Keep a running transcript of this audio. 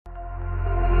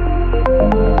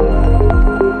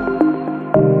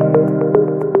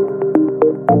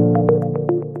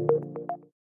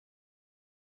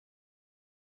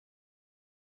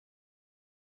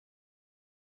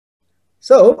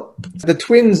So the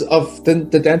twins of the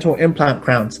dental implant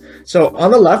crowns. So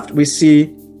on the left, we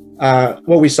see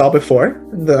what we saw before,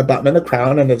 the abutment, the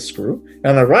crown, and the screw. And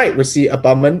on the right, we see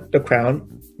abutment, the crown,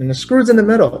 and the screws in the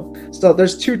middle. So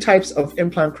there's two types of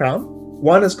implant crown.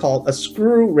 One is called a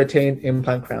screw retained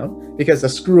implant crown because the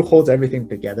screw holds everything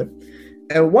together.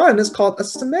 And one is called a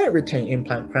cement retained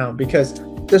implant crown because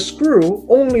the screw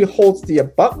only holds the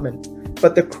abutment,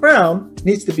 but the crown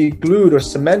needs to be glued or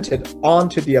cemented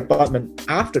onto the abutment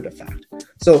after the fact.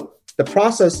 So the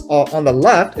process on the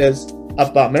left is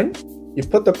abutment. You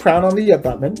put the crown on the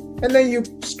abutment, and then you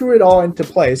screw it all into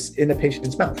place in the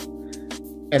patient's mouth.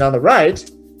 And on the right,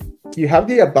 you have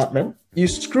the abutment. You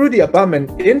screw the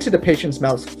abutment into the patient's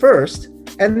mouth first,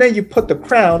 and then you put the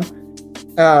crown,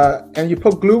 and you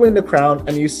put glue in the crown,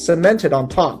 and you cement it on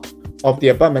top of the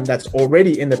abutment that's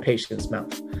already in the patient's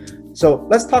mouth. So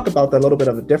let's talk about a little bit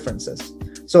of the differences.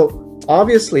 So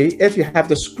obviously, if you have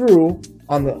the screw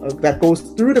on that goes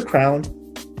through the crown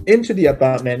into the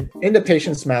abutment in the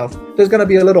patient's mouth, there's going to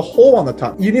be a little hole on the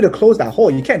top. You need to close that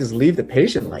hole. You can't just leave the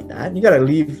patient like that.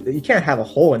 You can't have a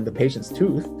hole in the patient's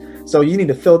tooth. So you need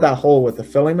to fill that hole with the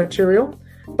filling material.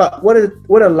 But what it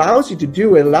allows you to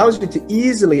do, it allows you to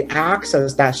easily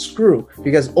access that screw,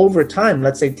 because over time,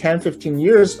 let's say 10, 15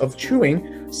 years of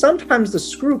chewing, sometimes the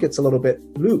screw gets a little bit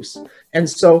loose. And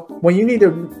so when you need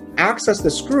to access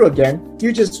the screw again,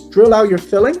 you just drill out your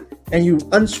filling and you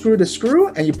unscrew the screw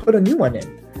and you put a new one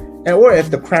in. Or if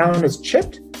the crown is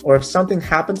chipped or if something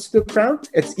happens to the crown,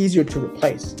 it's easier to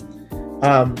replace.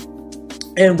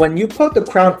 And when you put the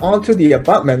crown onto the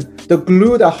abutment, the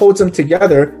glue that holds them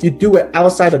together, you do it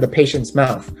outside of the patient's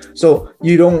mouth. So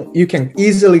you can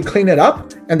easily clean it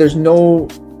up, and there's no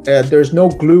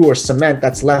glue or cement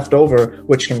that's left over,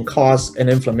 which can cause an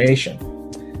inflammation.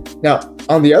 Now,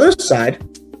 on the other side,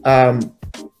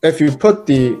 if you put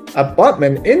the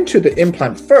abutment into the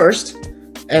implant first,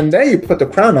 and then you put the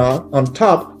crown on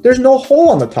top, there's no hole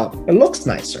on the top. It looks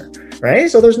nicer, right?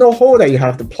 So there's no hole that you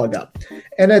have to plug up.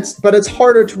 But it's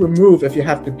harder to remove if you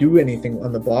have to do anything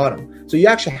on the bottom. So you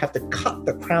actually have to cut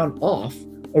the crown off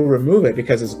or remove it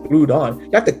because it's glued on.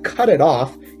 You have to cut it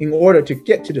off in order to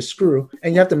get to the screw,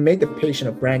 and you have to make the patient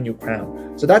a brand new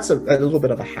crown. So that's a little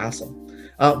bit of a hassle.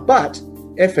 But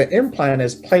if an implant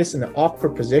is placed in an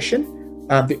awkward position,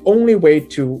 the only way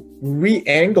to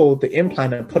re-angle the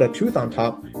implant and put a tooth on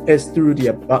top is through the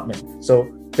abutment.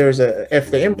 So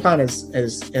if the implant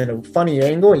is in a funny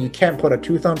angle and you can't put a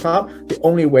tooth on top, the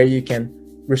only way you can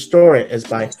restore it is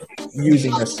by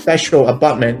using a special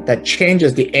abutment that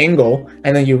changes the angle,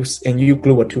 and then you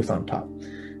glue a tooth on top.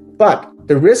 But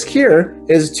the risk here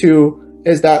is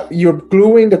that you're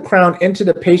gluing the crown into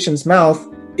the patient's mouth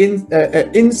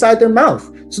inside their mouth,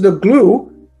 so the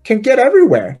glue can get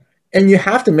everywhere. And you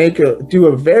have to do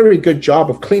a very good job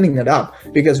of cleaning it up,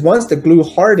 because once the glue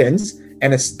hardens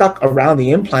and is stuck around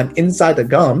the implant inside the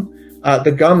gum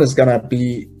is going to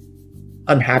be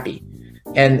unhappy.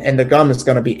 And the gum is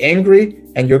going to be angry,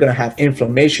 and you're going to have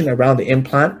inflammation around the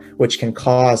implant, which can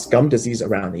cause gum disease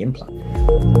around the implant.